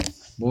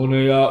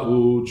Munaya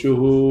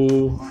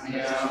Uchuhu.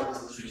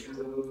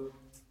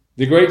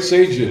 The great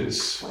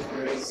sages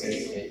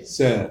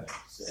said,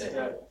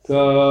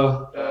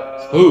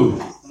 Who?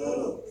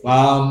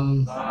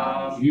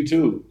 You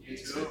too.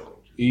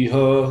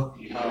 Iha.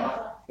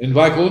 In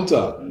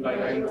Vaikuntha.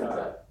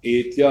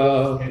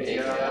 Itya.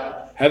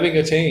 Having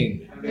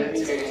attained.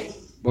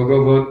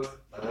 Bhagavat.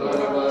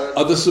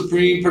 Of the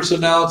Supreme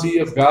Personality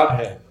of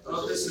Godhead.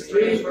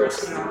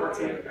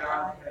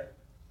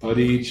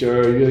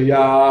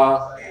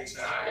 Paricharyaya.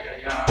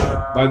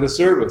 By the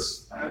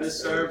service.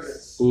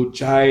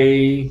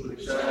 Uchai.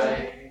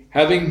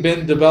 Having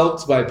been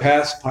developed by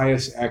past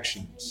pious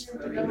actions.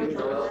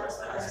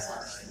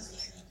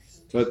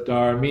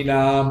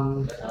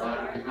 Tatarminam.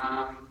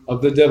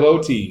 Of the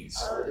devotees.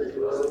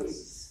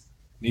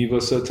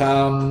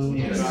 Nivasatam.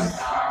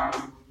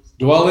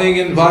 Dwelling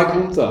in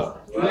Vaikuntha.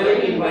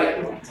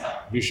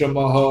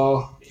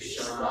 Vishamaha.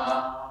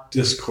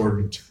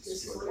 Discordant.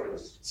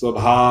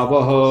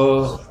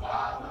 Svabhavaha.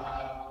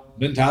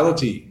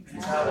 Mentality.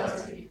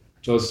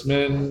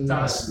 Tasmin.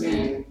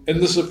 In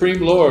the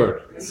Supreme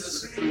Lord.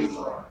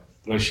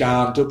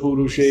 Prashanta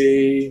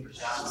Purushe.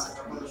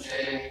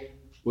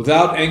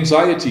 Without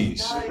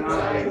anxieties.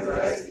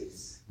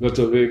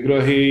 Gata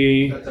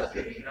Vigrahi.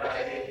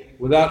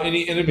 Without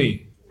any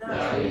enemy.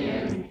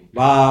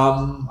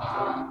 Vam.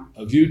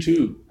 Of you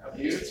too.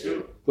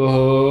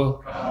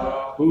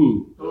 Vaha.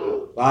 Who.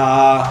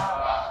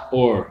 Va.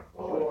 Or.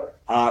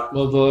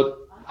 Atmavat.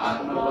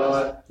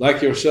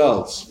 Like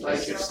yourselves.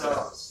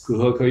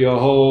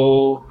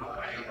 Kuhakayaho.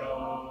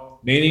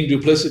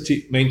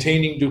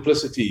 Maintaining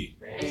duplicity.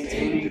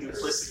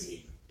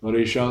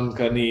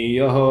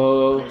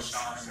 Parishankaniyaho.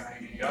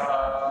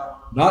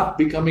 Not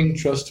becoming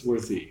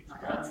trustworthy.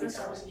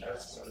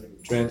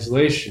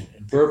 Translation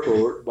and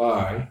purport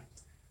by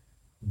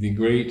the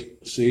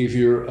great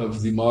savior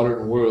of the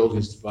modern world,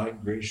 His Divine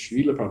Grace,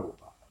 Srila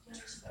Prabhupada.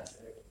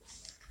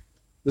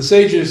 The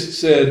sages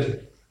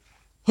said,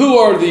 who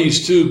are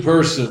these two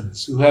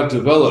persons who have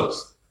developed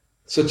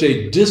such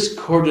a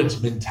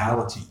discordant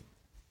mentality,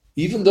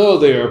 even though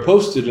they are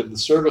posted in the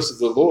service of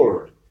the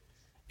Lord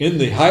in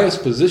the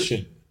highest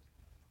position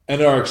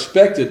and are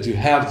expected to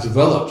have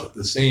developed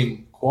the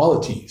same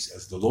qualities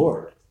as the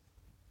Lord?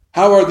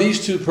 How are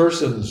these two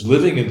persons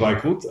living in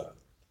Vaikuntha?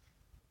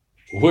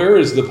 Where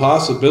is the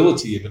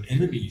possibility of an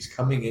enemy's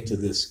coming into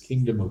this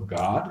kingdom of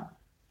God?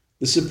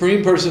 The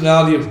Supreme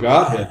Personality of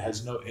Godhead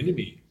has no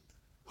enemy.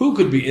 Who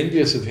could be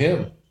envious of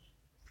him?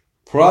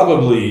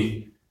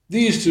 Probably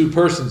these two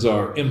persons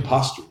are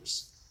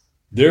impostors.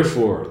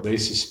 Therefore, they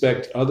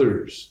suspect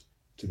others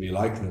to be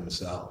like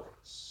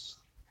themselves.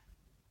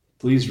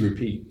 Please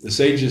repeat. The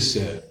sages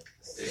said,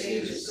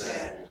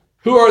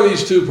 who are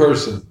these two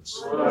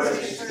persons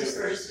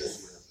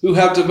who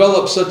have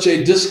developed such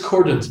a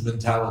discordant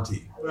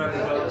mentality?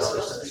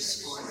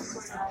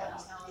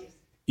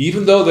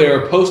 Even though they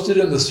are posted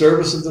in the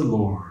service of the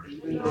Lord,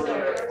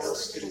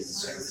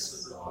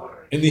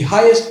 in the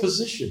highest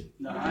position,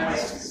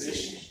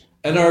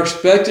 and are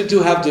expected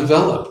to have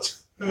developed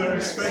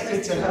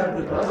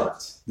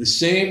the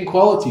same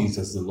qualities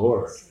as the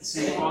Lord.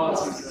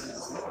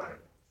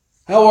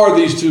 How are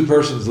these two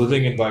persons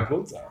living in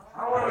Vaikuntha?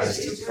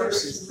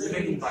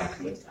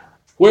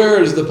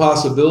 Where is the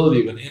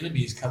possibility of an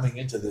enemy's coming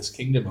into this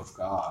kingdom of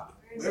God?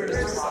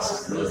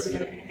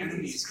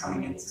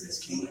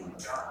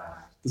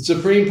 The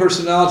Supreme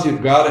Personality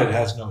of Godhead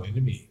has no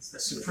enemies.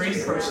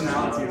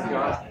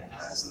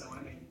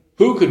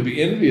 Who could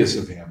be envious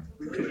of him?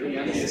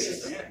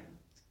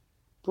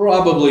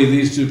 Probably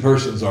these two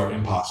persons are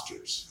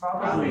impostors.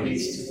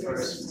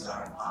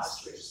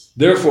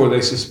 Therefore,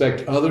 they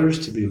suspect others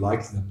to be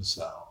like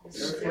themselves.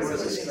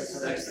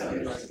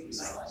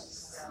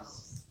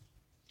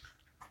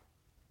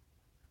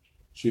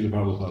 Srila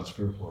Prabhupada's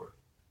purport.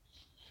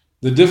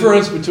 The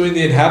difference between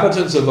the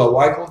inhabitants of a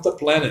Vaikuntha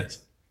planet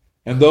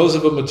and those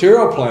of a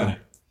material planet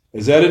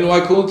is that in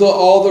Vaikuntha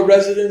all the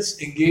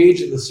residents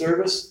engage in the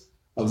service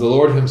of the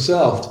Lord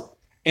Himself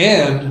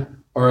and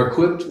are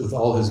equipped with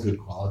all His good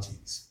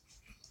qualities.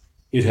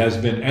 It has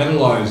been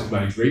analyzed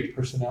by great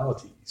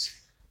personalities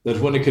that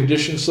when a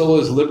conditioned soul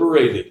is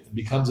liberated and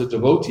becomes a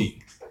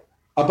devotee,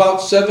 about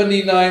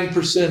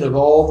 79% of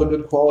all the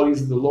good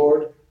qualities of the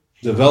Lord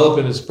develop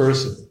in his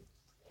person.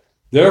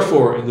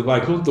 Therefore, in the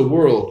Vaikuntha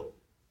world,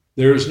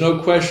 there is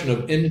no question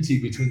of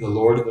enmity between the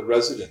Lord and the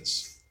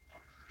residents.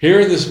 Here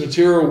in this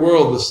material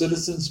world, the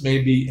citizens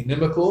may be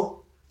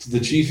inimical to the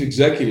chief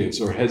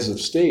executives or heads of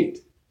state.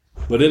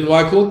 But in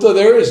Vaikuntha,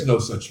 there is no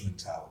such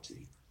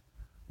mentality.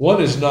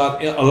 One is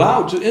not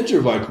allowed to enter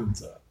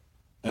Vaikuntha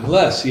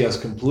unless he has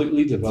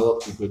completely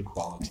developed the good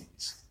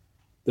qualities.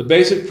 The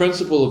basic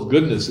principle of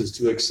goodness is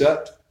to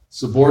accept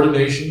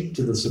subordination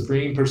to the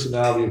Supreme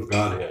Personality of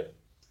Godhead.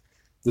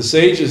 The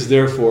sages,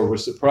 therefore, were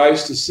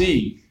surprised to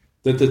see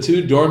that the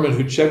two doormen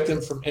who checked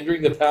them from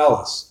entering the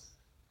palace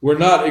were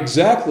not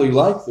exactly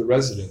like the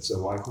residents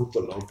of Vaikuntha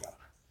Loka.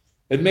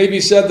 It may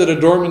be said that a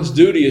doorman's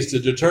duty is to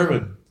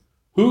determine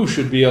who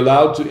should be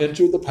allowed to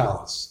enter the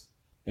palace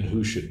and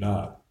who should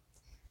not.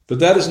 But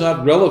that is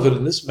not relevant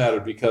in this matter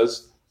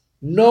because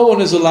no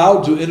one is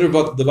allowed to enter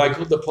the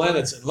Vaikuntha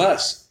planets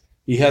unless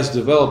he has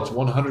developed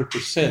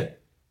 100%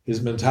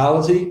 his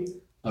mentality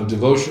of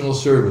devotional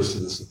service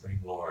to the Supreme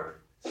Lord.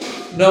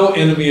 No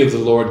enemy of the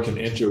Lord can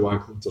enter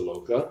Vaikuntha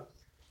Loka.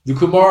 The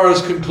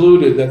Kumaras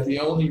concluded that the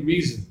only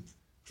reason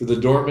for the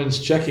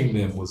Dormans checking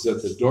them was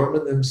that the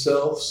Dorman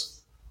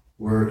themselves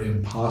were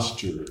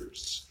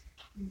impostors.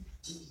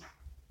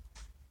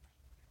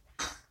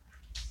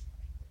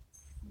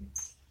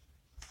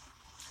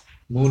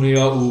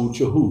 Munya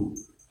uchahu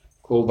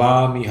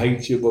kovami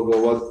haitya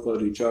bhagavat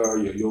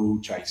paricharya yo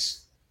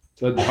chais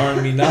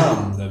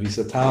tadharminam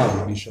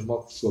navisatam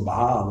vishamak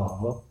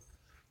swabhava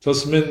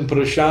tasmin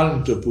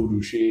prashanta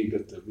purushe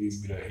gata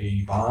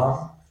vigrahe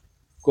bham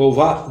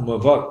kovat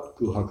mavat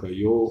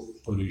kuhakayo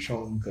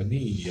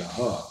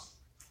parishankaniyaha.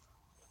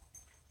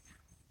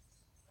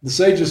 The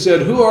sages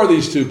said, who are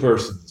these two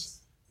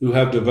persons who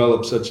have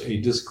developed such a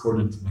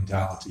discordant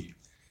mentality,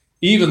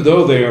 even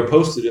though they are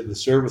posted in the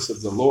service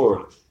of the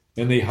Lord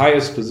in the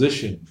highest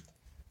position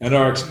and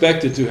are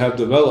expected to have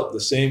developed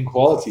the same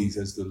qualities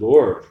as the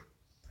Lord?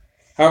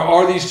 How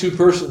are these two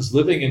persons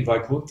living in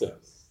Vaikuntha?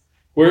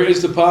 Where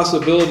is the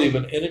possibility of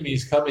an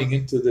enemy's coming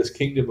into this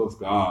kingdom of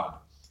God?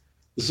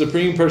 The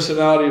Supreme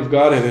Personality of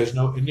Godhead has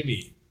no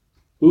enemy.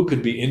 Who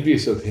could be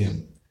envious of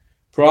him?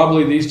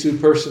 Probably these two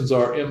persons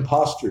are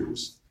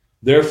impostors.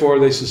 Therefore,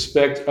 they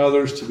suspect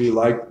others to be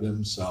like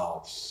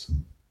themselves.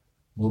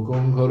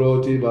 Mukum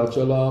karoti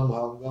vachalam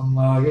bhangam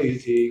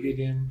lageti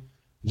gidim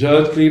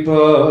jat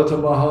kripa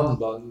tamaham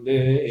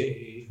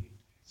bande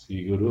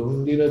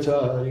sigurum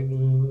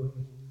dinacharinu.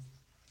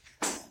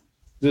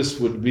 This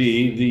would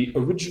be the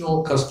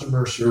original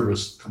customer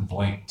service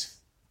complaint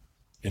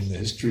in the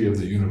history of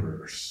the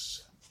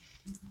universe.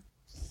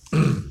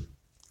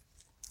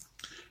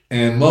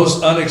 And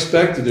most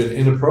unexpected and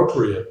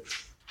inappropriate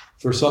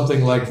for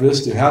something like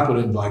this to happen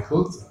in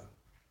Vaikuntha.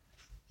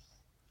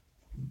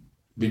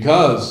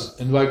 Because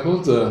in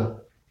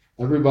Vaikuntha,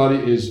 everybody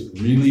is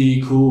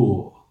really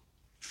cool.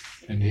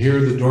 And here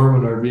the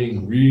Dorman are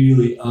being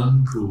really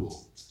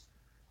uncool.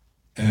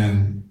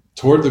 And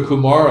toward the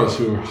Kumaras,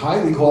 who are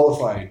highly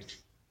qualified,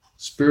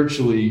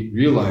 spiritually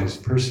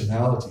realized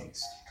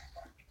personalities,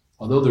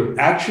 although they're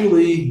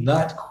actually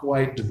not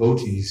quite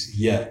devotees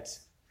yet,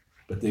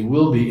 but they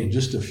will be in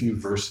just a few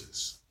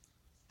verses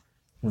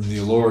when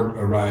the Lord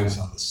arrives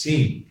on the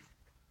scene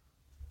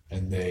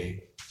and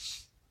they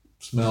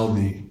smell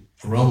the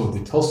aroma of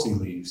the tulsi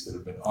leaves that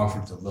have been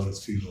offered to the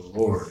lotus feet of the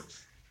Lord,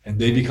 and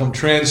they become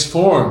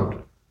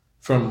transformed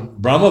from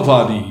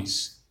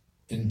Brahmavadis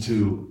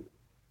into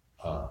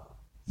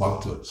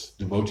bhaktas,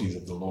 devotees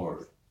of the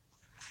Lord.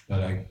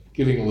 But I'm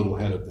getting a little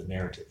ahead of the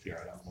narrative here.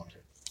 I don't want to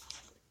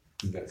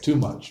do that too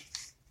much,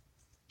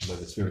 but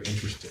it's very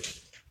interesting.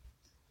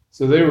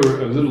 So they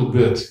were a little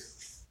bit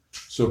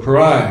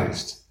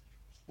surprised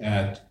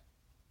at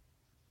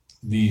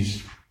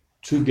these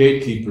two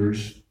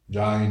gatekeepers,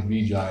 Jai and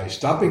Vijay,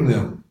 stopping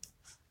them.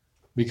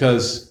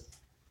 Because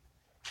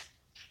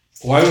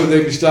why would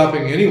they be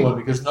stopping anyone?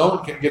 Because no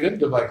one can get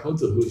into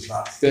Vaikuntha who's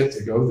not fit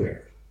to go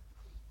there.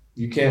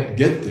 You can't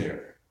get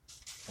there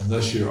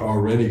unless you're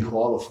already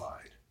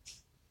qualified.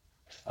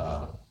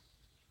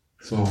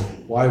 So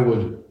why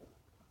would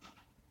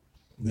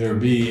there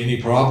be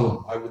any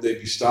problem? Why would they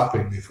be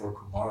stopping before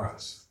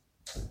Kumaras?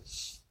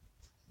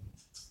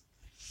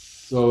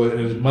 So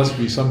it must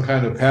be some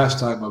kind of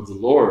pastime of the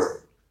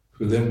Lord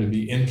for them to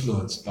be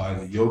influenced by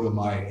the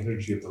Yogamaya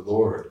energy of the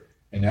Lord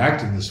and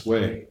act in this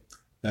way.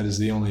 That is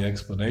the only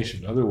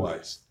explanation.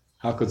 Otherwise,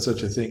 how could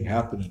such a thing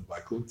happen in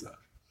Vaikuntha?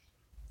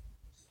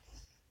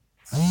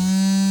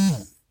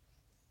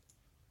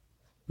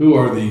 Who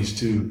are these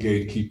two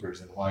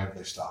gatekeepers and why have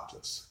they stopped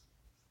us?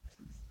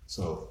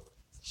 So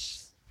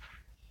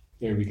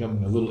they're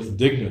becoming a little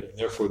indignant, and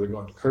therefore they're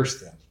going to curse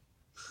them,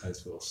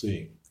 as we'll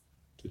see,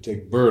 to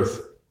take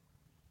birth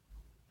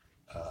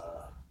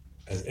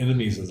as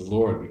enemies of the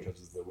Lord because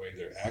of the way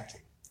they're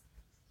acting.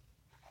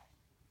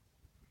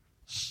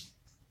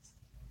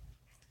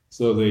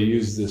 So they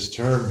use this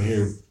term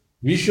here,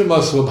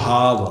 Vishama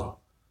Swabhava.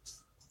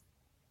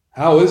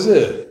 How is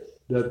it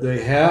that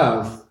they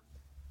have,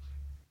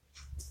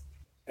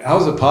 how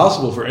is it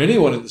possible for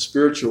anyone in the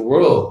spiritual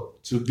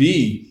world to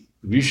be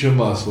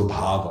Vishama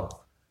Swabhava,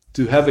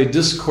 to have a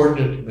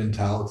discordant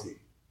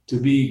mentality, to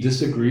be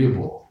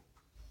disagreeable?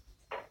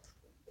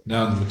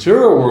 Now in the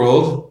material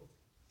world,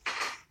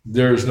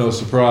 there's no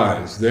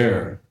surprise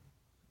there.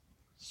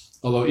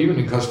 Although even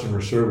in customer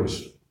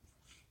service,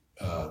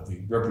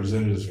 the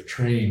representatives are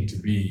trained to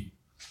be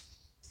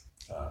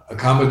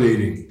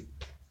accommodating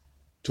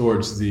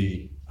towards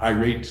the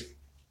irate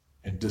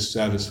and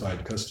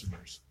dissatisfied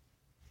customers.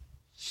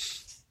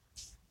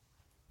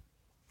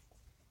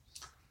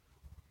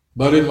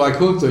 But in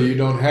Vaikuntha, you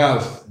don't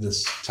have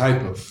this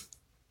type of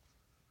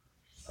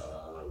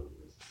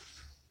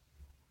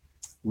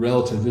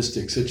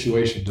relativistic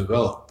situation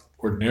develop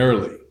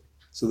ordinarily.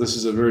 So this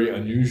is a very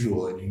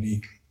unusual and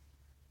unique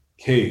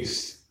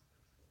case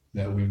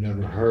that we've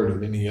never heard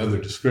of any other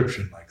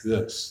description like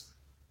this.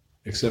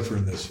 except for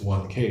in this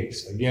one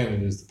case. Again,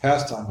 it is the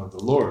pastime of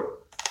the Lord.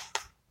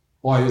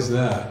 Why is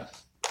that?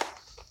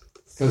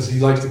 Because he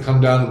likes to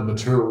come down to the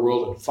material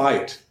world and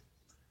fight.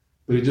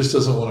 But he just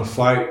doesn't want to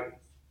fight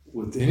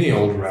with any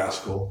old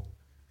rascal.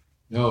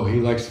 No, he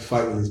likes to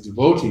fight with his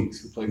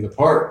devotees who play the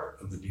part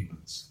of the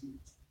demons.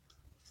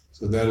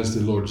 So that is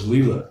the Lord's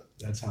Leela.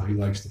 That's how he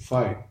likes to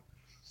fight.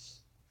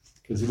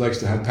 Because he likes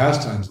to have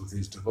pastimes with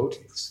his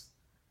devotees.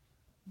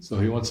 So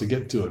he wants to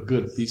get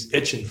to he's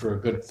itching for a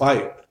good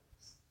fight.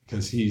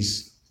 Because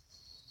he's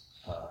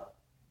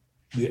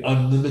the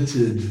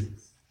unlimited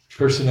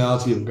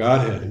personality of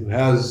Godhead who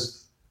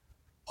has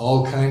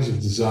all kinds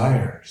of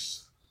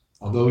desires.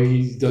 Although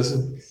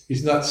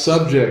he's not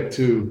subject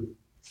to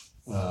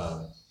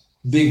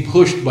being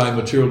pushed by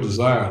material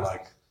desire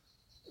like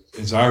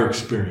is our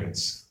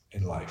experience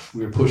in life.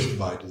 We're pushed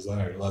by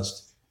desire,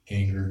 lust,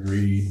 anger,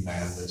 greed,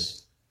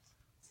 madness,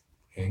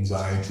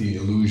 anxiety,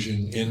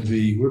 illusion,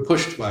 envy. We're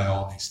pushed by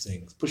all these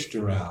things, pushed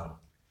around.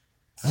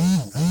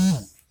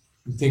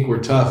 We think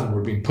we're tough and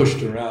we're being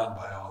pushed around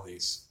by all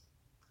these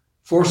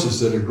forces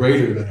that are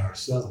greater than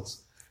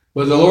ourselves.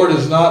 But the Lord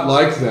is not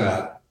like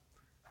that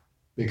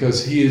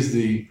because he is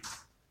the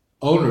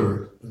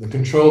owner and the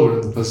controller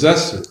and the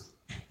possessor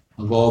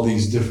of all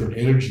these different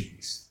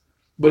energies.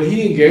 But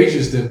he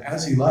engages them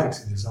as he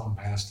likes in his own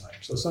pastime.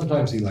 So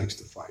sometimes he likes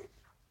to fight.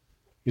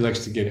 He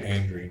likes to get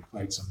angry and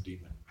fight some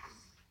demon.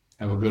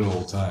 Have a good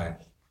old time.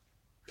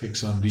 Kick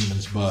some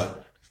demon's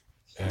butt.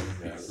 And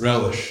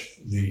relish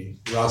the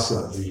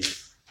rasa, the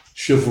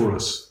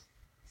chivalrous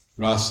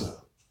rasa.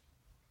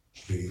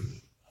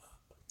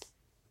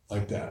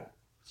 Like that.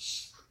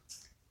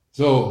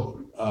 So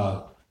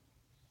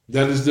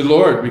that is the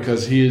Lord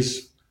because he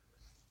is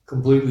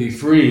completely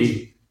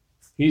free.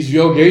 He's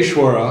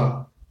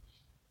Yogeshwara,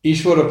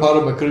 Ishvara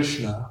Parama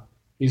Krishna.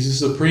 He's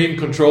the supreme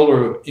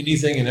controller of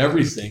anything and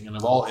everything and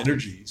of all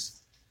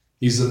energies.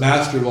 He's the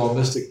master of all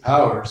mystic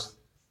powers.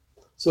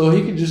 So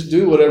he can just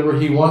do whatever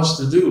he wants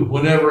to do,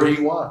 whenever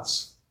he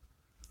wants.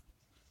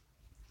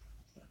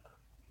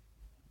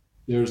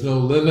 There's no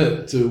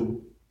limit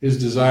to his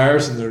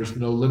desires, and there's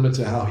no limit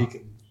to how he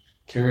can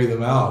carry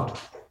them out,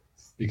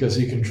 because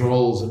he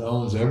controls and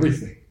owns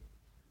everything.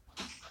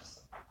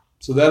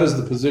 So that is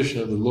the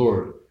position of the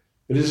Lord.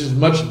 It is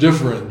much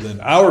different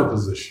than our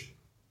position.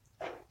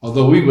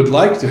 Although we would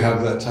like to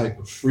have that type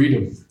of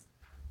freedom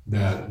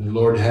that the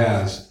Lord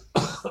has.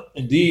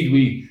 Indeed,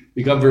 we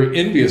become very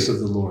envious of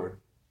the Lord.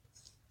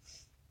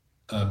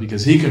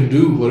 Because he can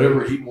do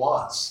whatever he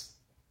wants,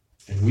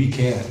 and we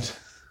can't.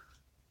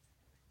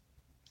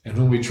 And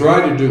when we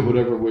try to do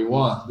whatever we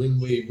want, then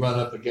we run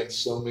up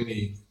against so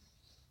many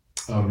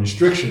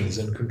restrictions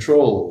and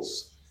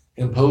controls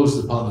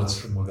imposed upon us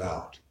from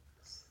without.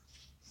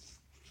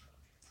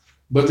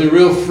 But the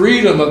real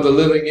freedom of the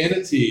living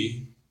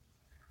entity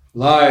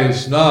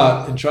lies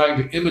not in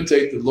trying to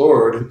imitate the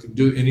Lord who can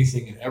do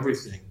anything and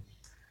everything,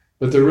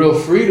 but the real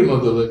freedom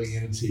of the living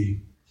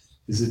entity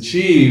is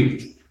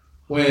achieved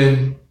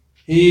when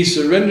he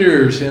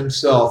surrenders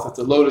himself at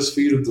the lotus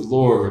feet of the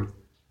Lord,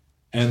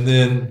 and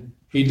then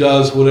he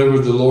does whatever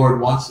the Lord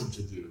wants him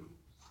to do.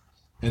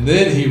 And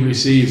then he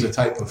receives a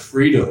type of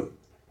freedom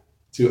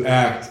to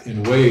act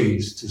in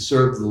ways to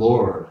serve the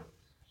Lord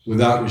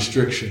without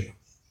restriction.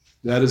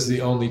 That is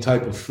the only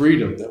type of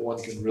freedom that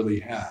one can really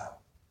have.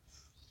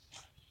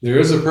 There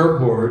is a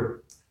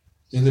purport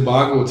in the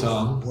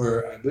Bhagavatam,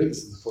 where I believe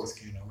this is the fourth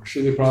canto, where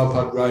Srila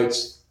Prabhupada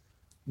writes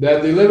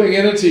that the living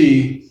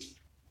entity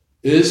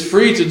is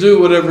free to do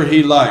whatever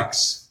he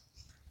likes.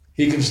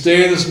 He can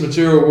stay in this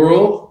material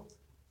world,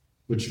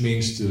 which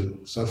means to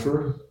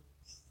suffer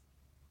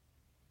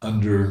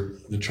under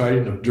the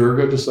trident of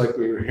Durga, just like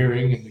we were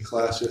hearing in the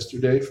class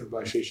yesterday from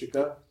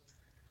Vaisheshika.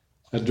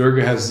 And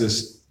Durga has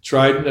this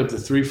trident of the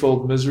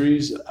threefold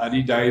miseries,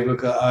 Adi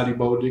Daivaka, Adi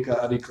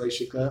Bodhika, Adi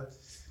Kleshika,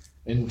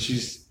 and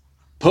she's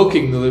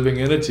poking the living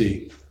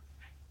entity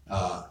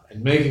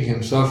and making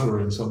him suffer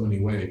in so many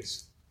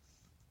ways.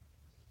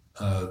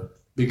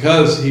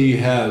 Because he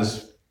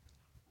has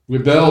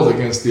rebelled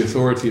against the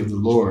authority of the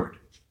Lord.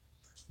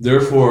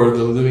 Therefore,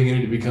 the living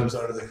entity becomes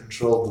under the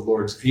control of the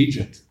Lord's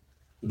agent,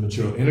 the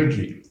material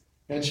energy.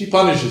 And she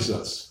punishes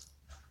us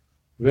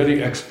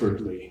very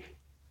expertly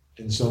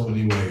in so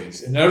many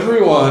ways. And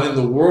everyone in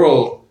the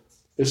world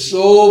is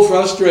so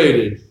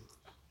frustrated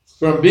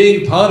from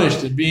being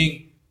punished and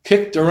being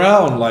kicked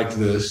around like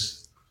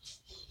this.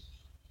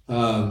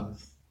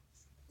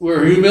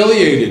 We're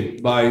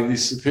humiliated by the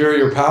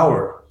superior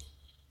power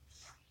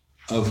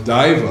of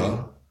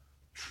Daiva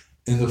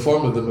in the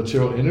form of the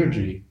material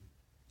energy.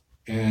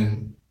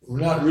 And we're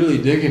not really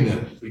digging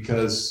it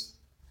because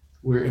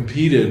we're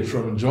impeded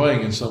from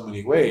enjoying in so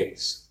many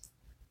ways.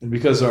 And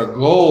because our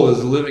goal as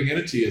a living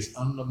entity is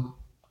anandamaya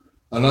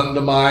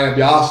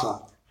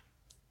abhyasa,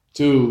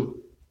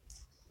 to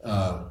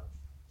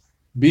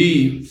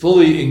be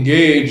fully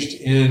engaged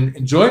in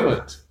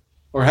enjoyment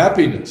or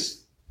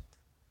happiness.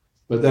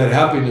 But that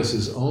happiness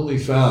is only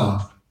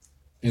found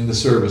in the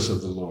service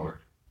of the Lord.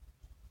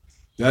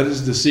 That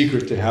is the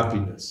secret to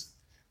happiness.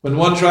 When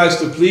one tries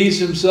to please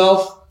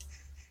himself,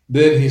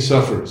 then he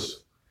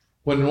suffers.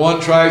 When one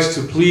tries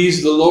to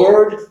please the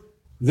Lord,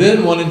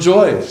 then one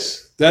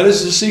enjoys. That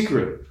is the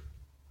secret.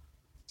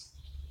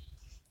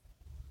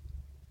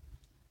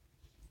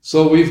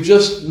 So we've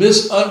just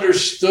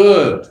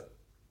misunderstood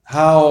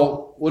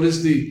what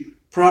is the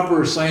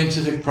proper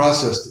scientific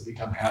process to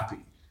become happy.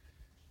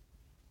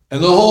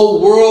 And the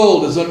whole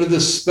world is under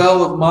the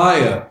spell of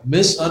Maya,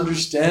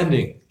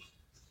 misunderstanding.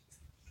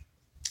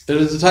 It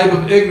is a type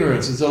of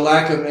ignorance. It's a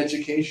lack of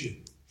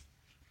education.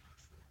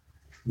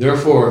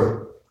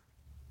 Therefore,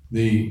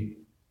 the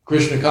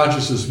Krishna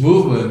consciousness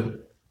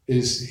movement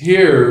is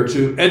here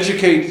to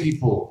educate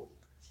people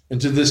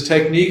into this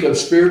technique of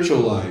spiritual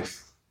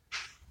life,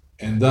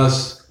 and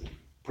thus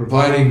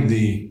providing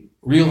the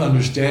real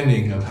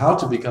understanding of how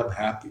to become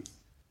happy.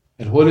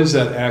 And what is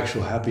that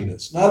actual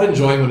happiness? Not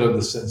enjoyment of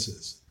the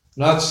senses,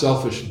 not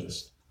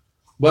selfishness,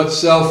 but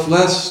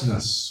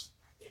selflessness.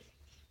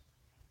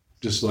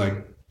 Just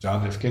like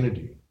John F.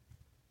 Kennedy.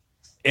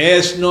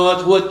 Ask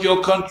not what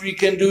your country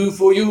can do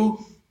for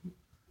you,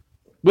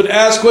 but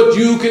ask what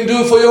you can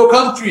do for your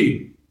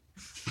country.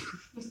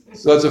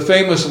 So it's a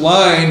famous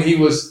line. He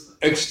was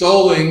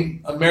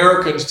extolling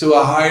Americans to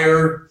a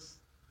higher,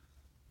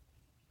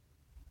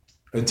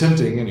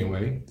 attempting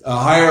anyway, a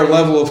higher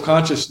level of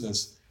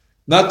consciousness.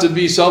 Not to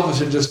be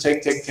selfish and just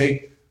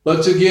take,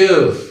 but to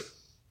give.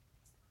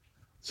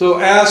 So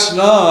ask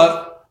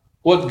not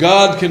what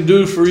God can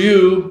do for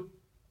you.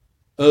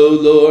 Oh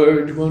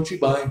Lord, won't you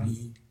buy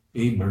me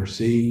a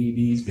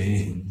Mercedes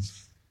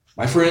Benz?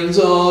 My friends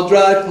all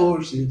drive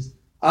Porsches.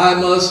 I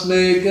must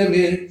make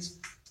amends.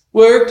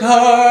 Worked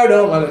hard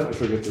all my life. I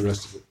forget the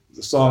rest of it.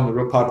 The song, the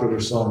real popular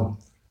song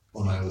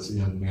when I was a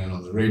young man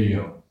on the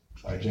radio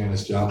by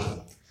Janis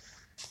Joplin.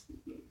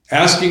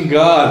 Asking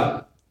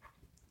God,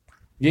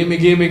 gimme,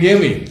 gimme,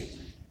 gimme.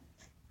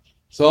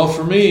 It's all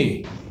for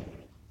me.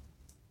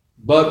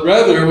 But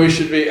rather we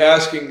should be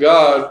asking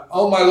God,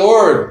 oh my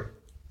Lord,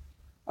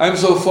 I'm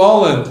so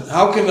fallen.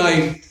 How can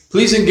I,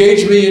 please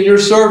engage me in your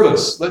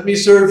service. Let me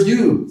serve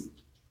you.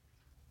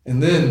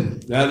 And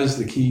then that is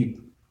the key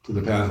to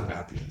the path of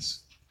happiness.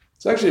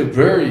 It's actually a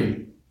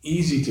very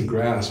easy to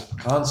grasp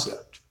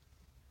concept.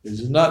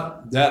 It's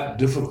not that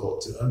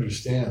difficult to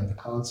understand the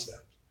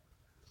concept.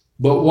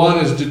 But one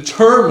is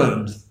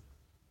determined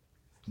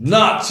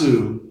not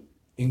to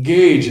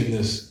engage in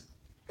this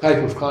type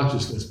of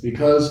consciousness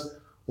because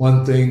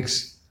one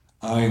thinks,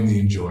 I'm the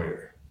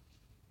enjoyer.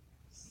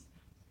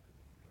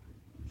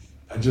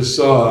 I just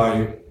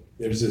saw,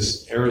 there's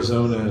this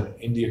Arizona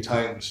India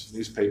Times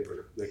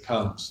newspaper that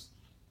comes.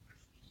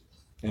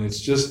 And it's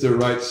just the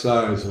right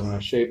size. When I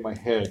shave my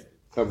head, it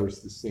covers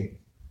the scene.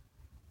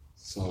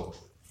 So,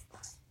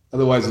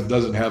 otherwise it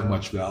doesn't have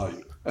much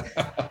value.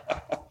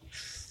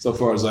 So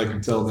far as I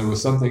can tell, there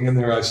was something in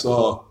there I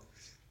saw.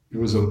 They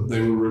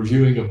were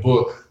reviewing a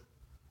book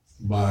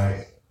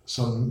by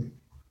some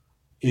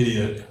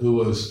idiot who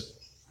was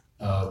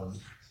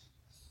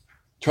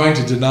trying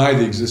to deny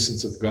the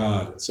existence of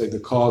God and say the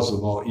cause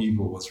of all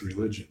evil was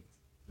religion.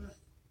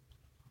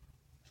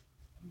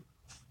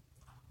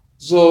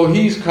 So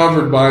he's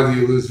covered by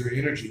the illusory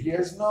energy. He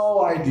has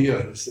no idea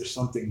that there's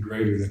something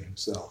greater than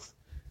himself.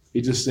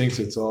 He just thinks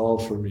it's all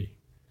for me.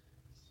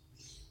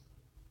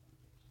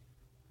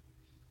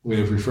 We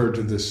have referred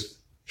to this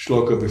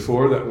shloka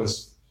before that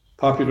was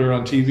popular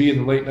on TV in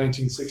the late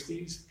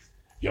 1960s.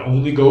 You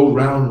only go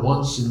round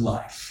once in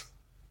life.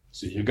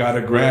 So you got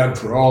to grab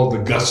for all the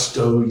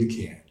gusto you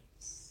can.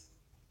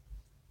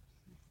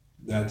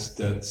 That's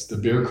the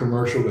beer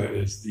commercial. It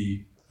is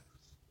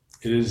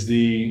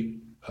the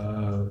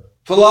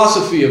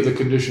philosophy of the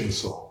conditioned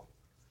soul.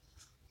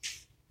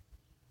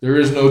 There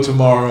is no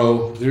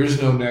tomorrow. There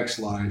is no next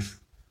life.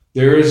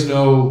 There is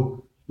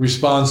no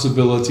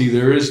responsibility.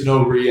 There is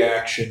no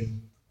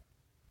reaction.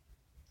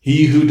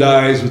 He who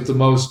dies with the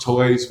most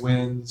toys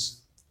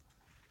wins.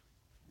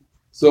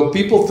 So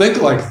people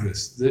think like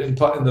this in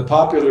the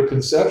popular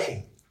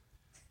conception.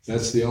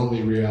 That's the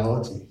only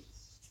reality.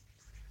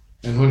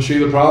 And when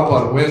Srila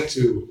Prabhupada went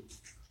to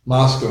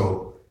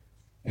Moscow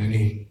and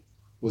he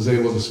was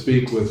able to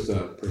speak with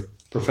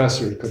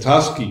Professor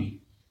Kotovsky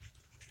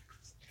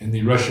in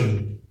the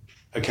Russian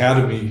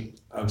Academy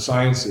of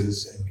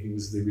Sciences, and he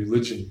was the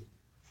religion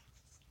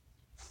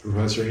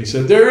professor, and he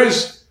said,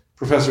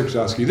 Professor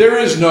Kotovsky, there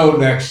is no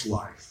next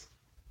life.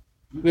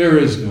 There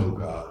is no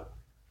God.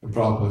 And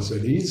Prabhupada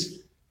said,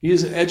 he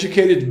is an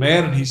educated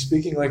man and he's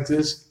speaking like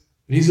this.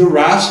 And he's a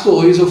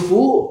rascal, he's a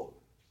fool.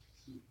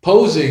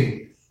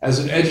 Posing as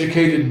an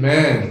educated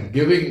man,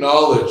 giving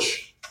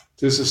knowledge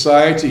to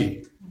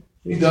society.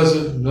 He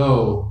doesn't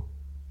know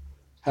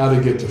how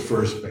to get to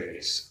first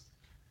base.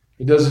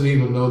 He doesn't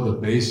even know the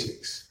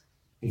basics.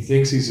 He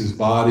thinks he's his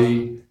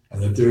body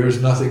and that there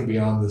is nothing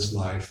beyond this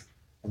life.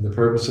 And the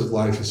purpose of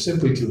life is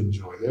simply to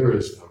enjoy. There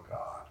is no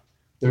God.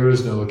 There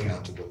is no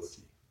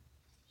accountability.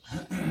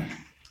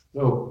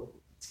 No.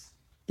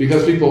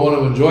 Because people want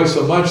to enjoy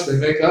so much, they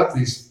make up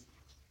these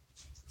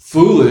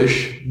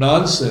foolish,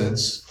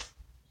 nonsense,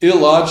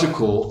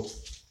 illogical,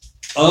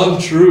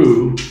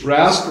 untrue,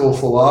 rascal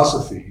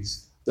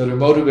philosophies that are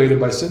motivated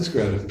by sense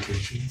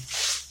gratification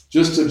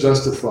just to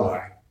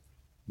justify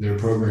their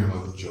program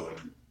of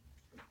enjoyment.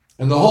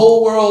 And the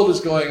whole world is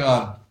going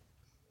on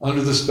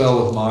under the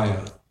spell of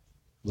Maya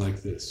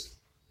like this.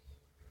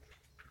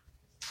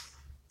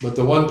 But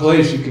the one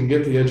place you can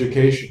get the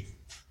education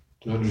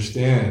to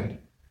understand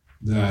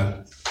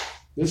that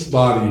this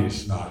body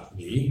is not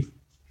me.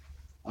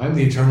 I'm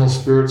the eternal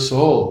spirit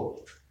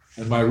soul.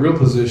 And my real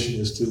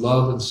position is to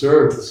love and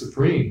serve the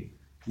Supreme.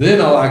 Then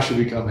I'll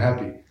actually become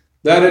happy.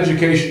 That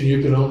education you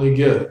can only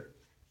get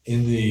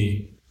in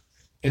the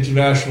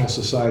International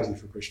Society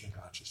for Krishna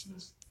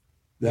Consciousness.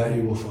 That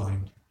you will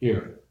find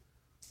here.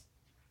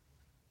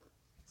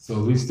 So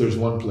at least there's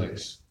one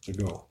place to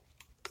go.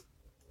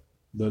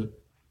 But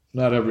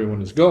not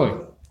everyone is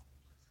going.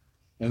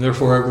 And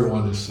therefore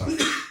everyone is suffering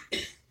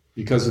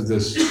because of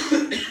this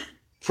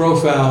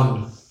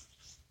profound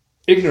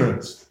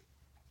ignorance.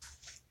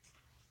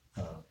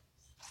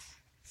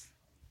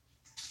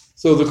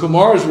 So the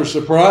Kumars were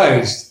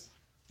surprised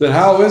that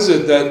how is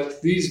it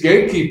that these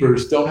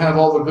gatekeepers don't have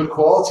all the good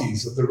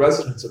qualities of the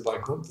residents of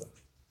Vaikuntha.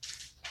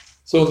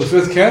 So in the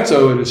 5th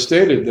canto it is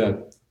stated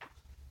that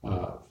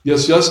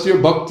Yasyastir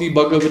Bhakti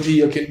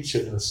Bhagavati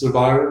Yakinchana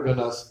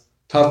Savarganas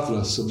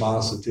Tatra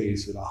Samasate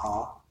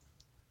Siraha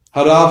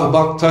Harav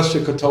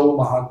Bhaktasya Kato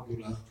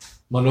Mahaguna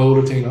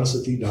Manoratena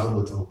Sati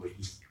Dhammato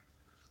Vahi.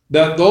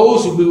 That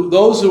those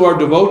who are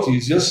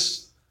devotees,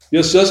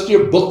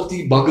 Yasyastir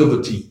Bhakti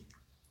Bhagavati,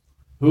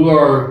 who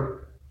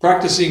are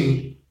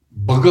practicing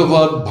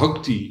Bhagavad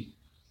Bhakti,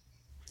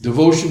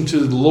 devotion to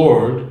the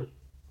Lord,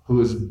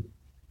 who is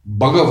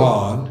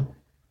Bhagavan,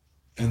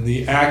 and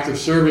the act of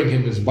serving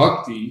him is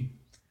Bhakti,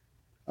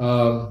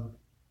 Savarganais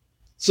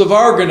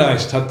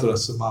Tatra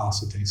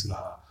Samasate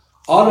Siraha.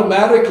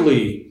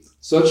 Automatically,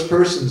 such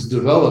persons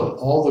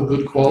develop all the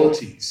good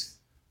qualities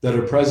that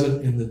are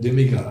present in the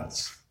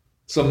demigods.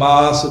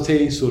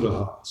 Samasate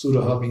Suraha.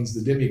 Suraha means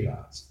the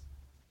demigods.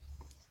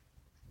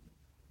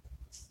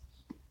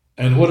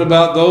 And what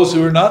about those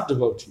who are not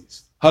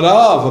devotees?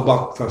 Harav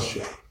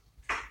abhaktasya.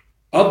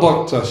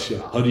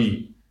 Abhaktasya,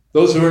 Hari.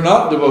 Those who are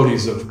not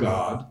devotees of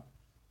God.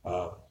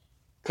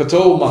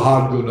 Kato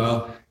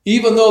Mahaguna.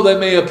 Even though they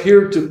may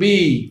appear to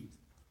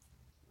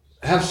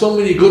have so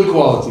many good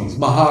qualities.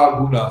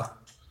 Mahaguna.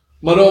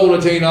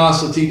 Manonatena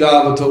sati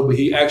davato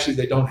bahi. Actually,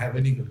 they don't have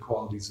any good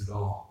qualities at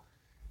all.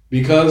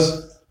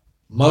 Because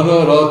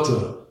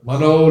Manarata.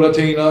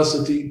 Manoratena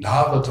sati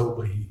davato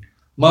bahi.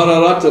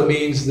 Manarata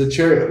means the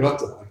chariot.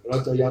 Rata.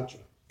 Rata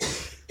Yatra.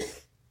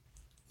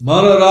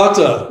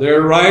 Manarata,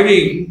 they're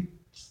riding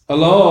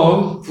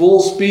along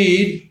full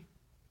speed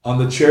on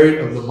the chariot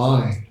of the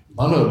mind.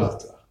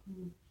 Manarata.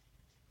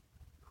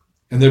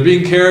 And they're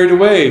being carried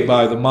away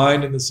by the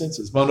mind and the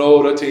senses.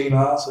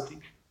 Manoratena sati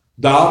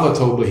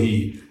davato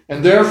bahi.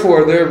 And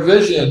therefore their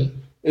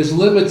vision is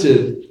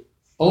limited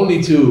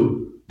only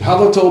to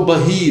davato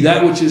bahi,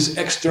 that which is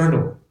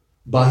external.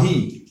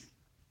 Bahi.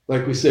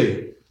 Like we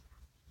say,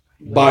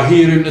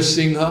 Bahir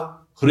Nasingha.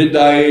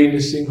 Hridaye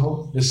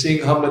Nisingho,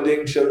 Nisingha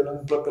Mading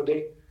Sharanam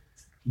Prapade.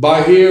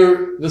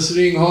 Bahir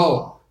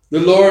Nisingho,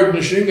 the Lord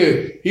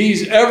Nisingha,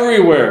 He's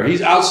everywhere.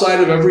 He's outside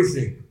of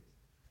everything.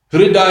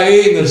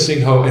 Hridaye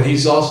Nisingho, and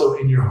He's also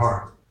in your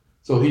heart.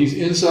 So He's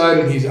inside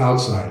and He's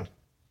outside.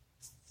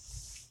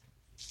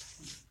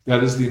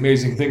 That is the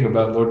amazing thing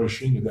about Lord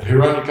Nrsimha, that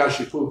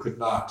Hiranyakashipu could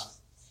not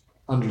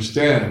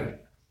understand.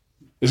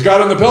 Is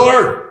God in the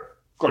pillar?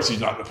 Of course He's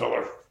not in the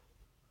pillar.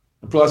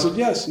 And Prahlad said,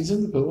 yes, He's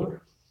in the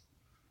pillar.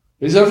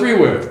 He's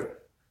everywhere.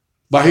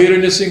 Bahira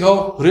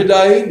Nisingho,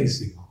 Hridaye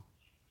Nisingho.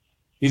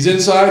 He's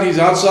inside, He's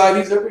outside,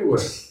 He's everywhere.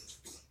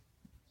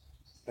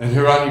 And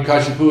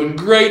Hiranyakashipu, in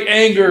great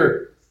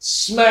anger,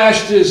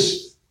 smashed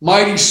his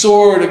mighty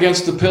sword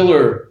against the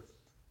pillar.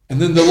 And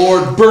then the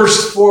Lord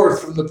burst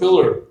forth from the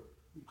pillar.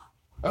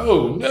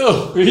 Oh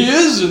no, He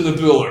is in the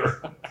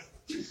pillar.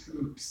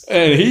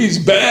 And He's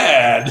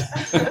bad.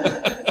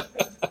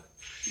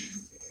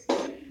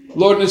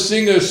 Lord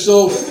Nrsimha is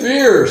so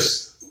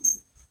fierce.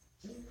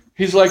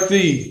 He's like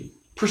the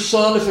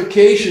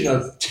personification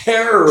of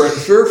terror and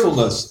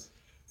fearfulness.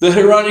 The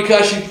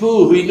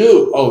Hiranyakashipu, he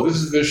knew, oh, this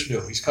is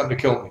Vishnu. He's come to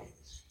kill me.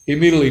 He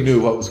immediately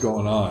knew what was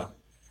going on.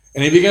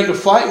 And he began to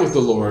fight with the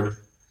Lord.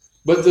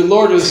 But the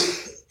Lord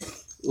is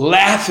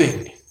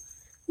laughing.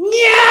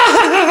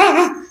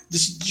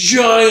 This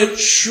giant,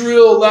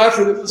 shrill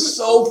laughter that was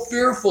so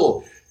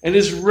fearful. And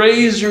his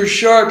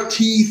razor-sharp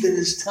teeth and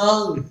his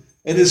tongue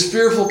and his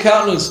fearful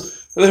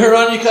countenance. The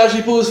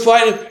Hiranyakashipu was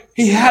fighting.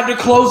 He had to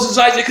close his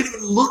eyes. They couldn't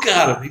even look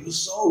at him. He was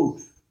so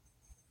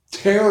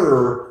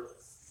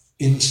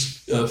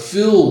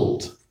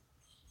terror-filled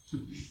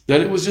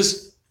that he was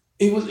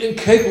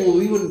incapable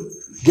of even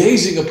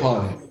gazing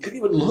upon him. He couldn't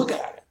even look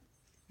at him.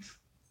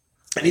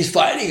 And he's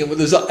fighting him with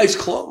his eyes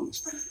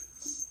closed.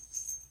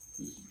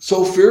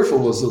 So fearful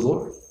was the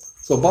Lord.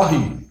 So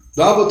Bahi,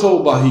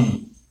 Davato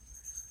Bahi.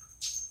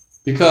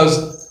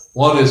 Because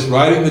one is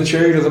riding the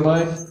chariot of the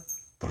mind.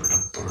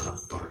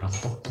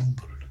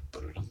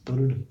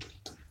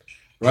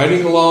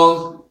 Riding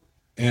along,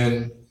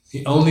 and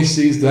he only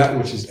sees that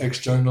which is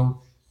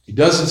external. He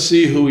doesn't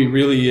see who he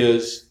really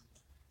is.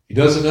 He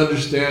doesn't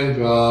understand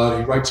God.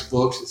 He writes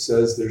books that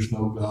says there's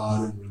no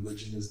God and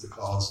religion is the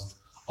cause of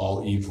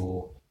all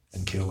evil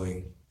and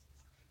killing.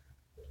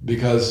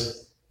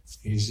 Because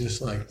he's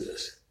just like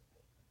this.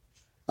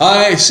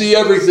 I see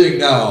everything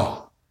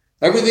now.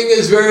 Everything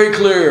is very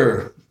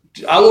clear.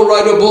 I will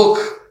write a book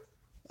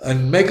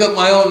and make up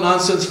my own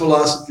nonsense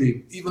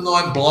philosophy, even though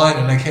I'm blind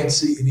and I can't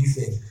see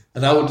anything.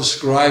 And I will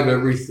describe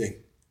everything.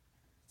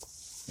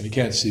 And he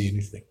can't see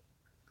anything.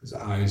 His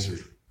eyes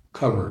are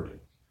covered.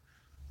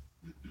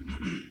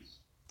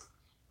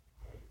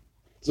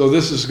 So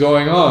this is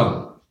going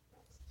on.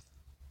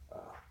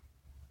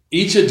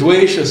 Icha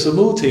dvesha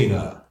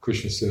samutena,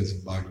 Krishna says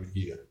in Bhagavad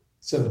Gita,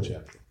 7th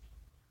chapter.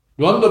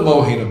 Dvanda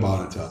mohina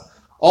bharata.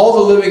 All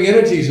the living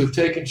entities have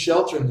taken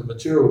shelter in the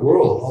material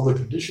world, all the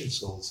conditioned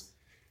souls.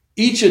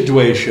 Icha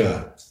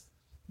dvesha.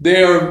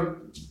 They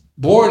are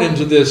born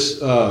into this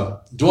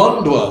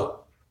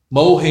dvandva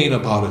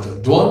mohina bharata.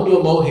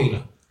 Dvandva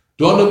mohina.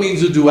 Dvandva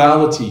means a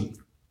duality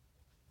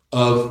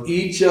of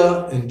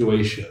icha and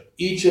dvesha.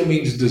 Icha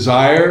means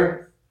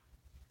desire,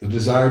 the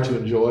desire to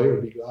enjoy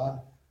or be God.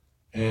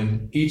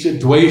 And icha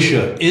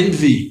dvesha,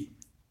 envy.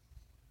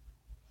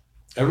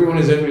 Everyone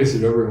is envious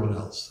of everyone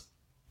else.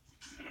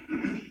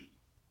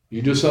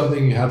 You do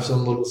something, you have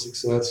some little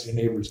success, your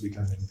neighbors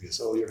become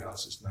envious. Oh, your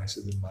house is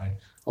nicer than mine.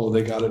 Oh,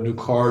 they got a new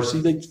car.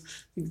 See,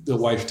 the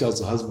wife tells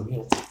the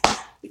husband,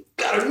 they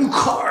got a new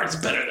car. It's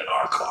better than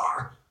our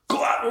car.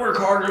 Go out and work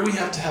harder. We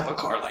have to have a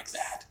car like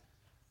that.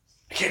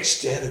 I can't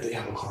stand it. They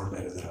have a car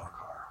better than our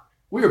car.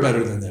 We are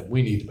better than them.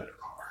 We need a better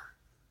car.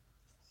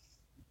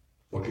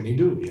 What can he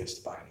do? He has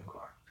to buy a new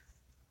car.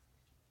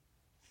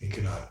 He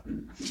cannot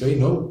say,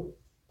 no,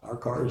 our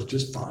car is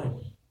just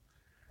fine.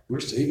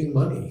 We're saving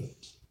money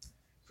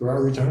for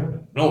our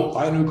retirement. No,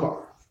 buy a new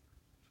car.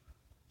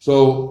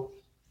 So,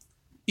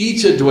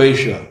 icha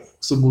dvesha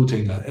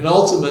samutena. And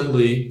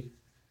ultimately,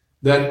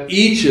 that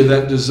icha,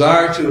 that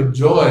desire to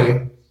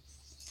enjoy,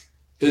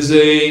 is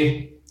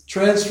a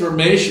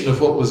transformation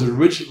of what was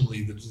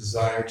originally the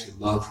desire to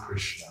love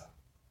Krishna.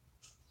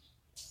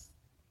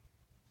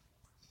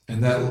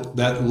 And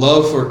that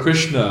love for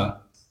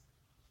Krishna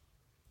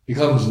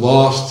becomes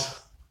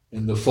lost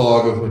in the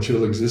fog of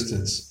material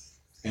existence,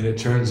 and it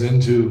turns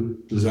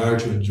into desire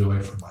to enjoy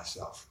for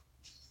myself.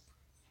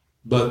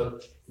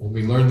 But when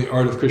we learn the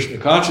art of Krishna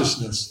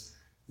consciousness,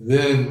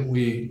 then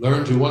we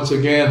learn to once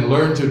again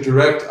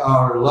direct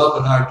our love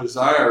and our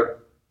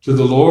desire to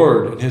the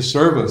Lord and His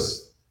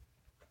service.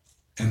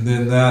 And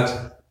then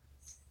that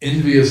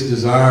envious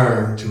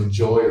desire to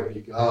enjoy or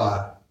be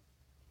God,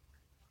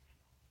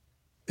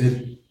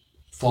 it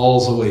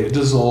falls away, it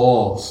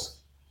dissolves.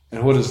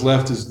 And what is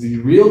left is the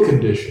real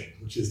condition,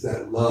 which is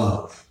that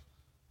love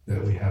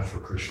that we have for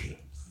Krishna.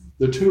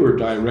 The two are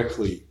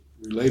directly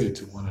related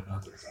to one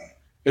another.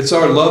 It's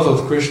our love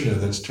of Krishna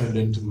that's turned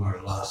into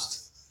our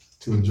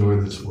lust to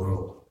enjoy this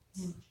world.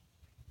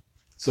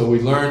 So we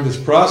learn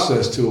this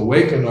process to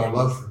awaken our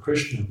love for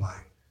Krishna by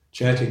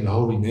chanting the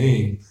holy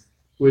name,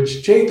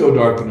 which Chaito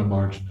Darpana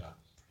Marjana.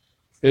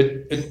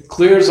 It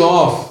clears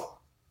off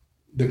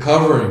the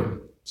covering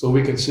so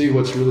we can see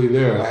what's really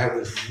there. I have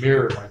this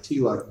mirror, my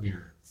tilak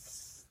mirror,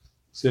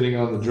 sitting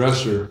on the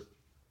dresser,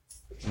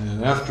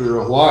 and after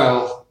a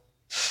while,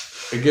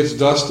 it gets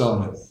dust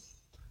on it.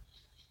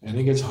 And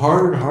it gets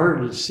harder and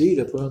harder to see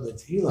to put on the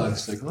tilak.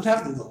 It's like, what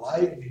happened to the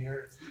light in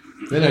here?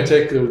 Then I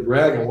take the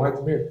rag and wipe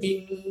the mirror.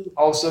 Bing!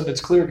 All of a sudden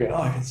it's clear again.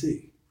 Oh, I can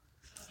see.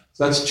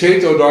 So that's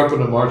Chaito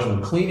Darpana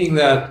Marjana, cleaning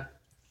that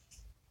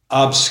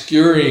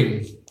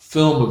obscuring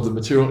film of the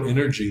material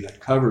energy that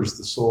covers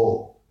the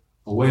soul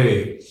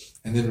away,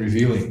 and then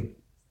revealing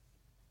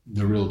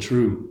the real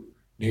true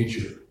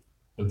nature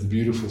of the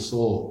beautiful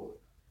soul,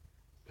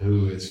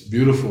 who is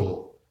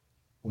beautiful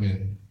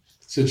when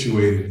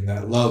situated in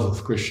that love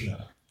of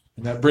Krishna.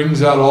 And that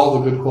brings out all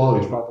the good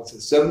qualities. Prabhupada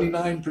says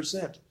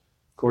 79%,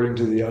 according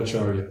to the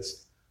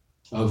acharyas,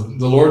 of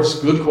the Lord's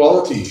good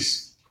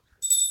qualities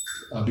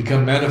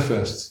become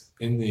manifest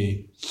in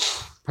the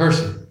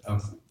person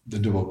of the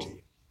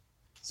devotee.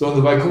 So in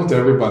the Vaikuntha,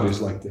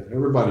 everybody's like that.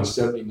 Everybody's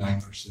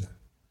 79%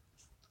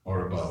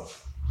 or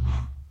above.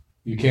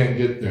 You can't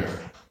get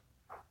there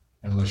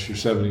unless you're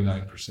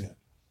 79%.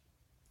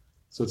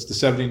 So it's the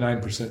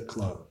 79%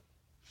 club,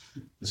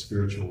 the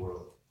spiritual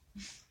world.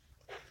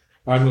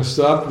 I'm going to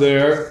stop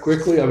there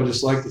quickly. I would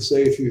just like to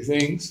say a few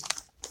things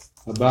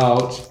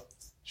about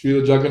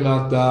Srila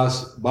Jagannath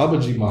Das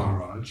Babaji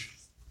Maharaj,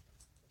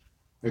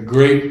 a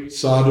great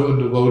sadhu and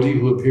devotee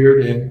who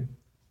appeared in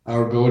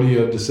our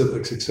Gaudiya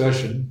disciplic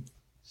succession,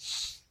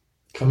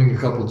 coming a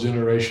couple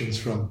generations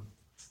from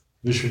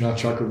Vishwanath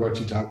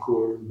Chakravarti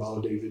Thakur and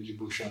Baladev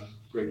Vijayabhushan,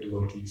 great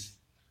devotees.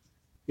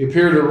 He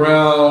appeared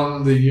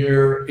around the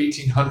year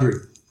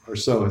 1800 or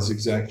so. His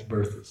exact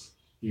birth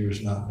year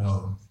is not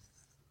known.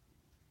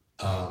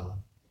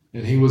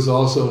 And he was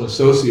also an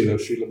associate of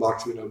Srila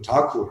Bhaktivinoda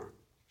Thakur.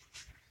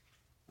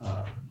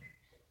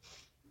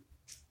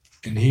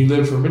 And he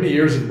lived for many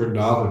years in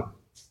Vrindavan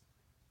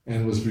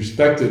and was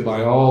respected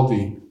by all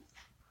the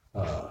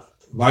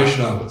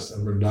Vaishnavas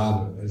in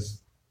Vrindavan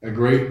as a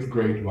great,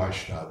 great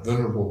Vaishnava,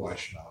 venerable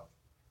Vaishnava,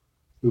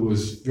 who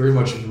was very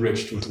much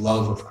enriched with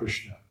love of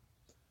Krishna.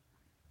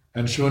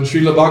 And when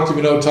Srila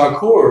Bhaktivinoda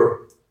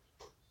Thakur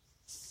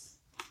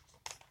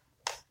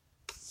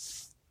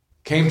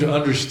came to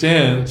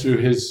understand through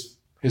his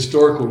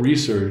historical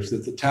research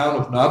that the town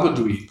of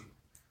Navadvip,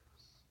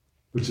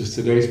 which is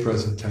today's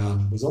present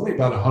town, was only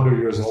about 100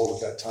 years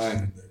old at that time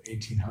in the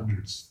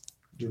 1800s,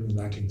 during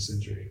the 19th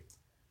century.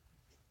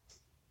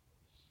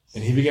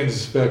 And he began to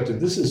suspect that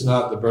this is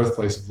not the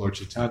birthplace of Lord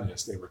Chaitanya,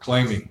 as they were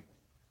claiming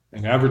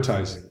and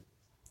advertising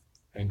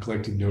and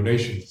collecting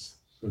donations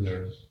for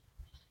their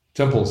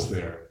temples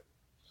there.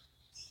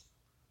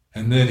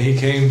 And then he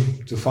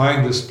came to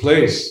find this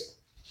place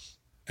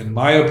in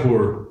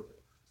Mayapur,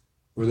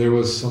 where there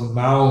was some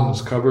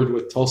mounds covered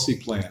with tulsi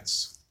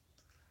plants.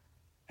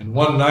 And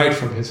one night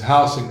from his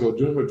house in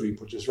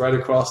Godrumadvip, which is right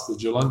across the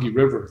Jalangi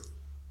River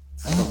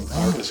from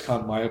our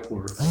ISKCON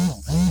Mayapur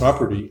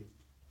property,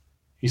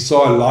 he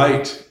saw a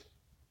light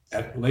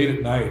late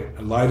at night,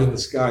 a light in the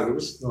sky. There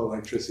was no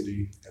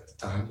electricity at the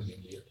time in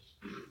India.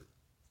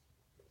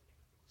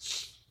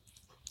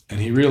 And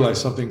he realized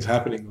something's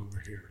happening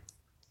over here.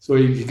 So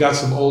he got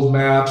some old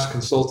maps,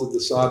 consulted the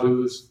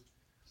sadhus,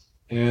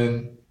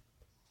 and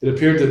it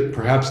appeared that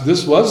perhaps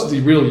this was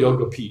the real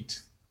Yoga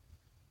Peeth.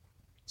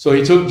 So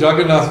he took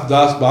Jagannath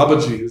Das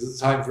Babaji, who was at the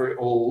time very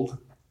old,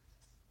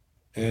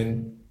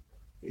 and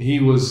he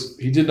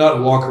did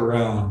not walk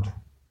around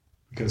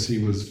because he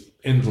was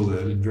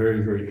invalid and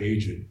very, very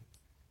aged.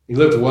 He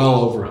lived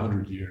well over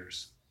 100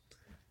 years.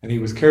 And he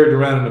was carried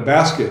around in a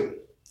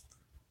basket,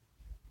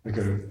 like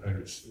a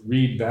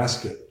reed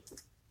basket,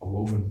 a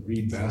woven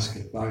reed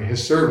basket, by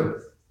his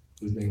servant,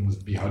 whose name was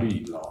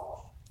Bihari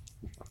Lal.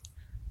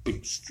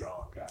 Big,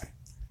 strong guy.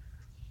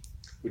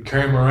 Would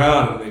carry him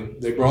around,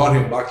 and they brought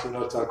him,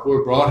 Bhaktivinoda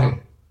Thakur brought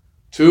him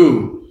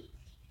to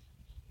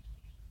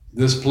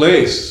this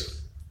place.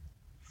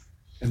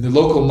 And the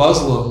local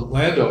Muslim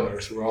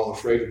landowners were all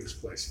afraid of this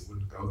place. He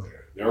wouldn't go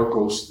there. There are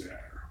ghosts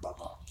there.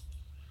 Blah.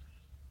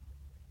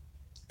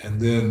 And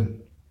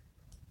then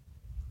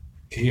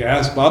he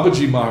asked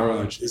Babaji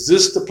Maharaj, is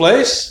this the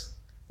place?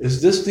 Is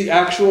this the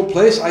actual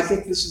place? I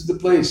think this is the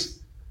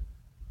place.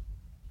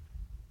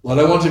 Well,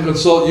 I want to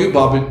consult you,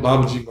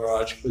 Babaji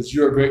Maharaj, because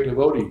you're a great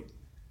devotee.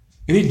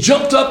 And he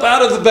jumped up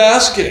out of the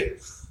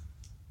basket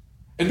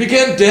and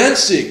began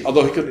dancing,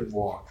 although he couldn't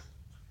walk.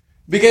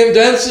 Began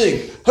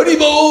dancing.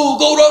 Haribo,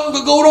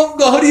 Gauranga,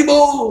 Gauranga,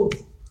 Haribo.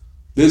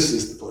 This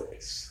is the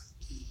place.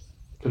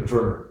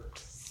 Confirmed.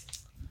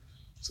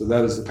 So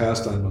that is the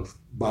pastime of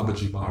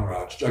Babaji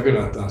Maharaj,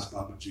 Jagannath Das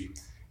Babaji.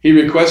 He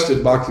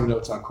requested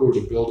Bhaktivinoda Thakur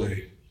to build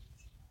a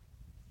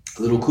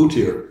little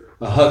kutir,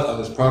 a hut on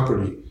his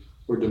property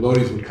where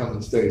devotees would come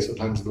and stay.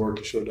 Sometimes Gaur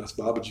Kishore Das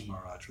Babaji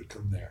Maharaj would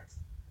come there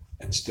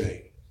and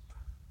stay.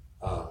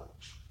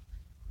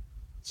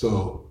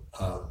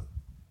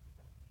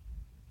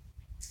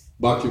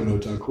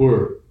 Bhaktivinoda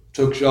Thakur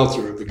took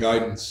shelter of the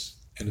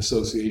guidance and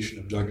association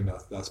of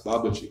Jagannath Das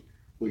Babaji.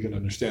 We can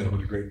understand what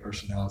a great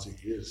personality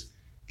he is,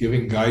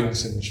 giving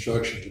guidance and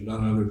instruction to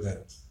none other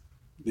than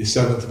the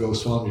seventh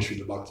Goswami,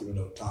 Srila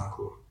Bhaktivinoda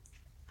Thakur.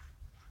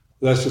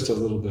 That's just a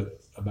little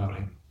bit about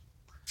him.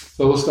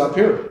 So we'll stop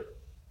here.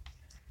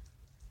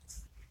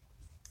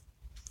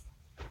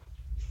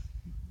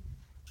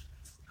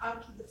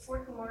 The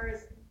four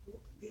Kumaras,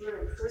 they were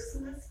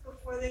impersonalists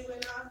before they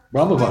went on?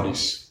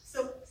 Brahmavadis.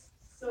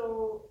 But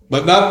So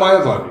not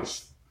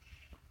Mayavadis.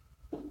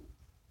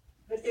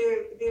 But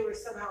they were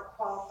somehow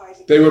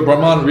qualified. They were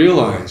Brahman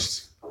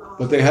realized,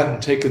 but they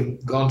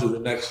hadn't gone to the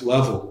next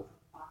level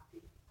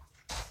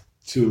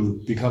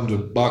to become the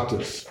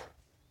bhaktas.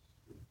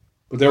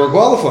 But they were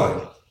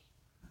qualified.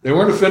 They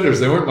weren't offenders.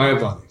 They weren't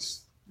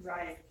Mayavadis.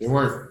 Right. They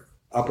weren't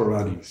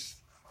aparadis.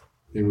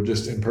 They were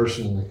just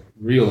impersonal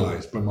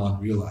realized, Brahman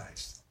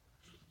realized.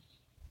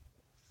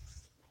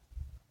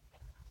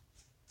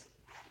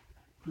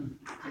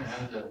 How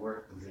does that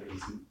work?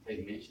 They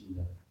mentioned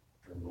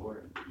the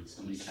Lord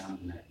so many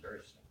times in that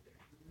verse.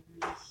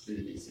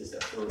 Is this a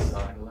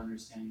philosophical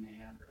understanding they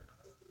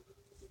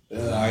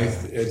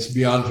have? It's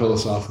beyond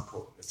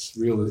philosophical. It's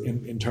real,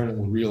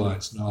 internal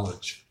realized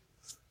knowledge.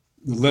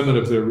 The limit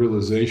of their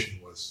realization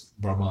was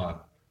Brahman.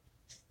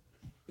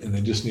 And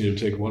they just needed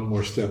to take one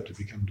more step to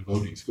become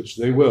devotees, which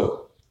they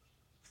will.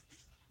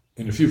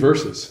 In a few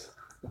verses.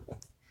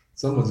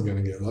 Someone's going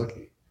to get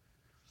lucky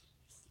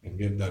and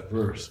get that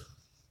verse.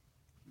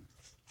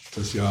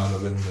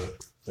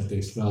 That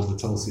they smelled the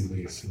tulsi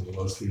leaves and the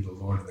lotus feet of the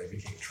Lord, and they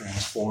became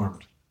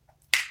transformed,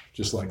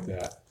 just like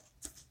that,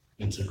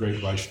 into great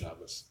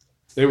Vaishnavas.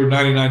 They were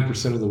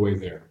 99% of the way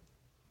there.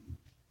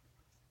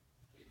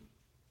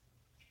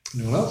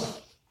 Anyone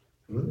else?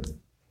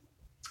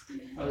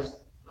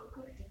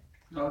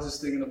 I was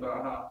just thinking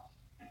about how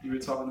you were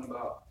talking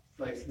about,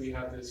 like, we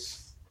have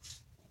this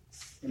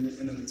in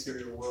the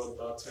material world,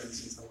 love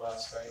turns into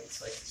lust, right?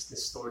 It's like this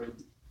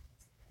distorted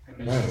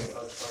image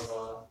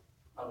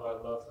of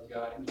our love for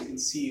God, and you can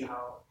see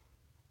how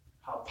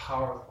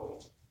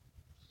powerful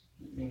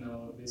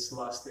this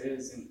lust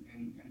is in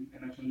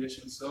a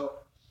condition. So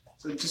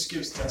it just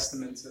gives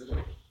testament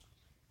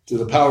to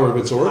the power of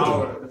its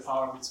origin. The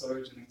power of its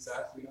origin,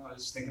 exactly. I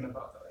was just thinking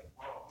about that, like,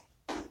 wow.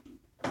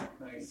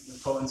 Like, the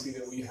potency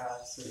that we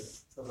have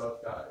to love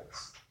God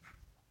is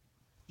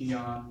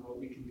beyond what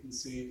we can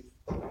conceive.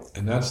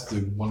 And that's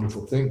the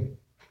wonderful thing.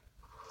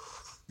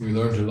 We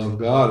learn to love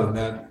God, and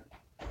that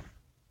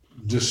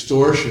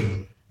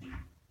distortion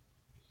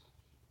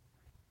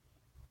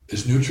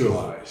is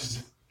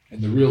neutralized,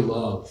 and the real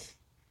love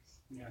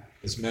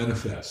is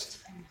manifest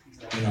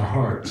in our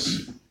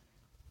hearts.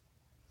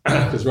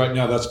 Because right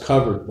now that's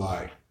covered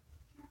by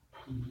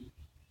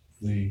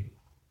the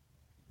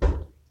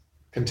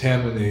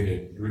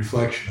contaminated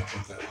reflection of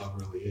what that love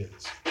really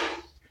is.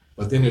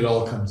 But then it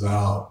all comes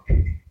out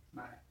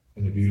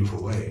in a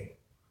beautiful way.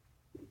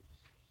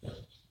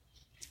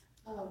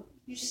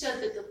 You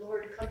said that the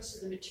Lord comes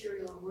to the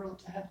material world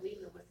to have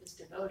Leela with his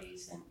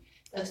devotees, and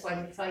that's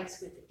why he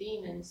fights with the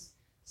demons.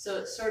 So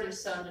it sort of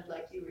sounded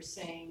like you were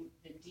saying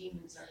the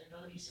demons are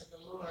devotees of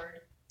the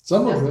Lord.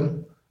 Some of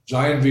them.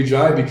 Jai and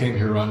Vijay became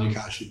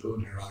Hiranyakashipu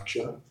and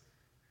Hiraksha.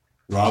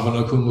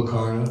 Ravana,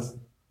 Kumbhakarna,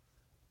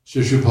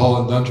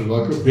 Shishupal and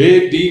Dantavakra.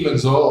 Big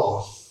demons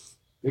all.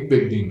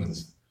 Big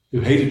demons who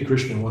hated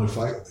Krishna and wanted to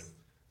fight with him.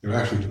 They're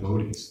actually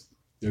devotees.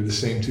 They're the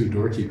same two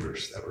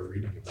doorkeepers that we're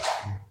reading about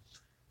here.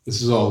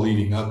 This is all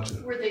leading up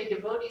to. Were they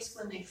devotees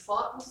when they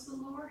fought with the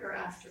Lord or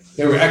after?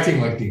 They were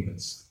acting like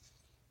demons.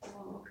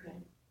 Oh, okay.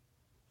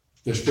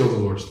 They're still the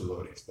Lord's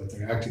devotees, but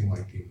they're acting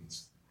like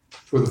demons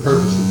for the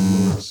purpose of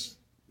the Lord's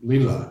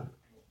Leela.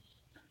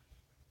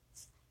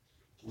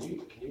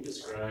 Can you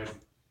describe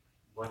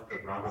what the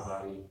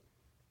Brahmavadi,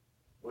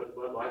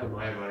 why the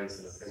Mayavadis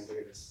and the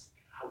Offenders,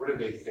 what do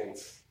they think?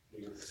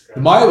 The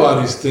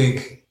Mayavadis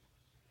think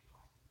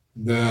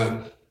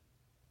that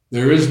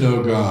there is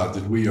no God,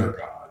 that we are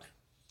God.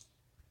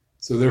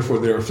 So therefore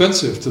they're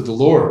offensive to the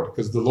Lord,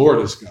 because the Lord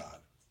is God.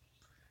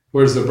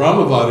 Whereas the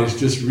Brahmavadis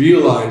just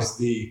realize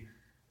the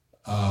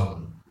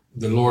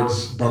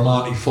Lord's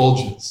Brahman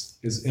effulgence,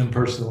 his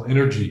impersonal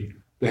energy.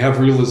 They have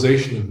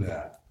realization of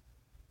that.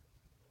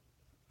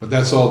 But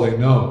that's all they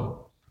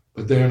know.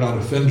 But they are not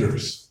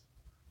offenders.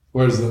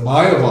 Whereas the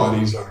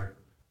Mayavadis are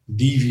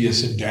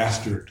devious and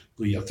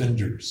dastardly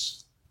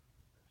offenders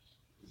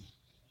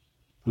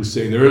who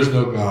say, there is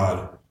no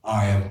God,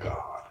 I am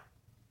God.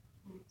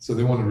 So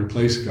they want to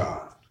replace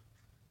God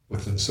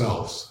with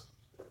themselves.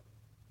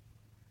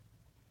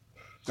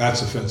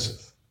 That's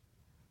offensive.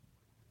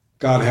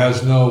 God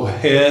has no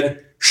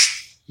head,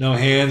 no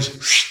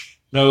hands,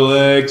 no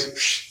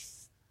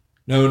legs,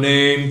 no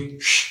name.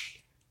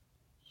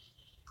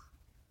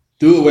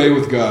 Do away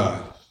with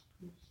God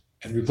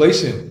and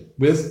replace him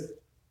with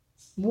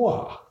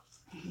moi.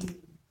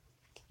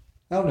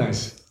 How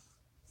nice.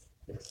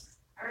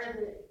 Are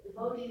the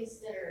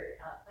devotees that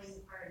are playing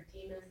the part of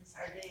demons,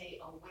 are they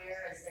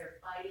aware as they're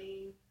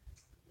fighting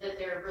that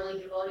they're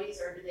really devotees,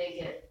 or do they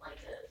get like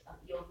a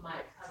field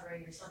mic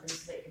covering or something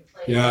so they can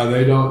play? Yeah,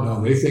 they don't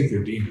know. They think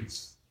they're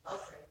demons.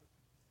 Okay.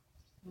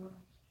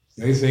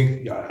 They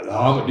think,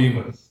 I'm a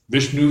demon.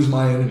 Vishnu's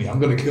my enemy. I'm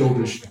going to kill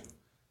Vishnu.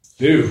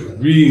 They're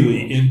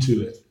really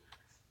into it.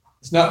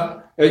 It's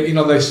not, they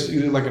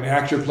like an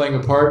actor playing a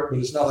part, but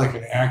it's not like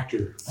an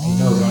actor. He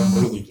knows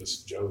I'm really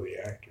just Joe the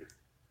actor.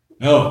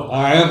 No,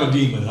 I am a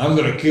demon. I'm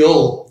going to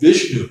kill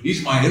Vishnu.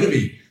 He's my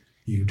enemy.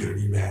 You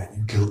dirty man.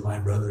 You killed my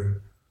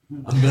brother.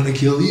 I'm going to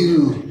kill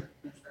you.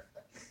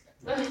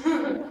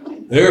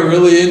 They're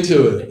really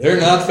into it.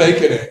 They're not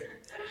faking it.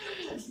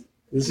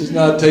 This is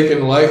not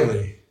taken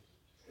lightly.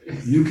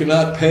 You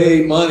cannot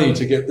pay money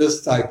to get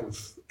this type of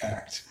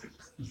act.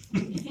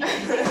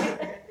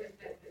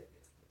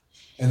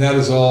 And that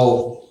is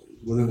all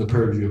within the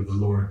purview of the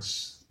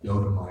Lord's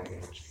Yogamaya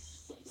energy.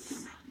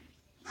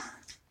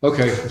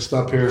 Okay, we'll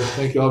stop here.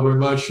 Thank you all very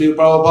much. Srila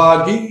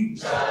Prabhupada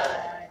ki.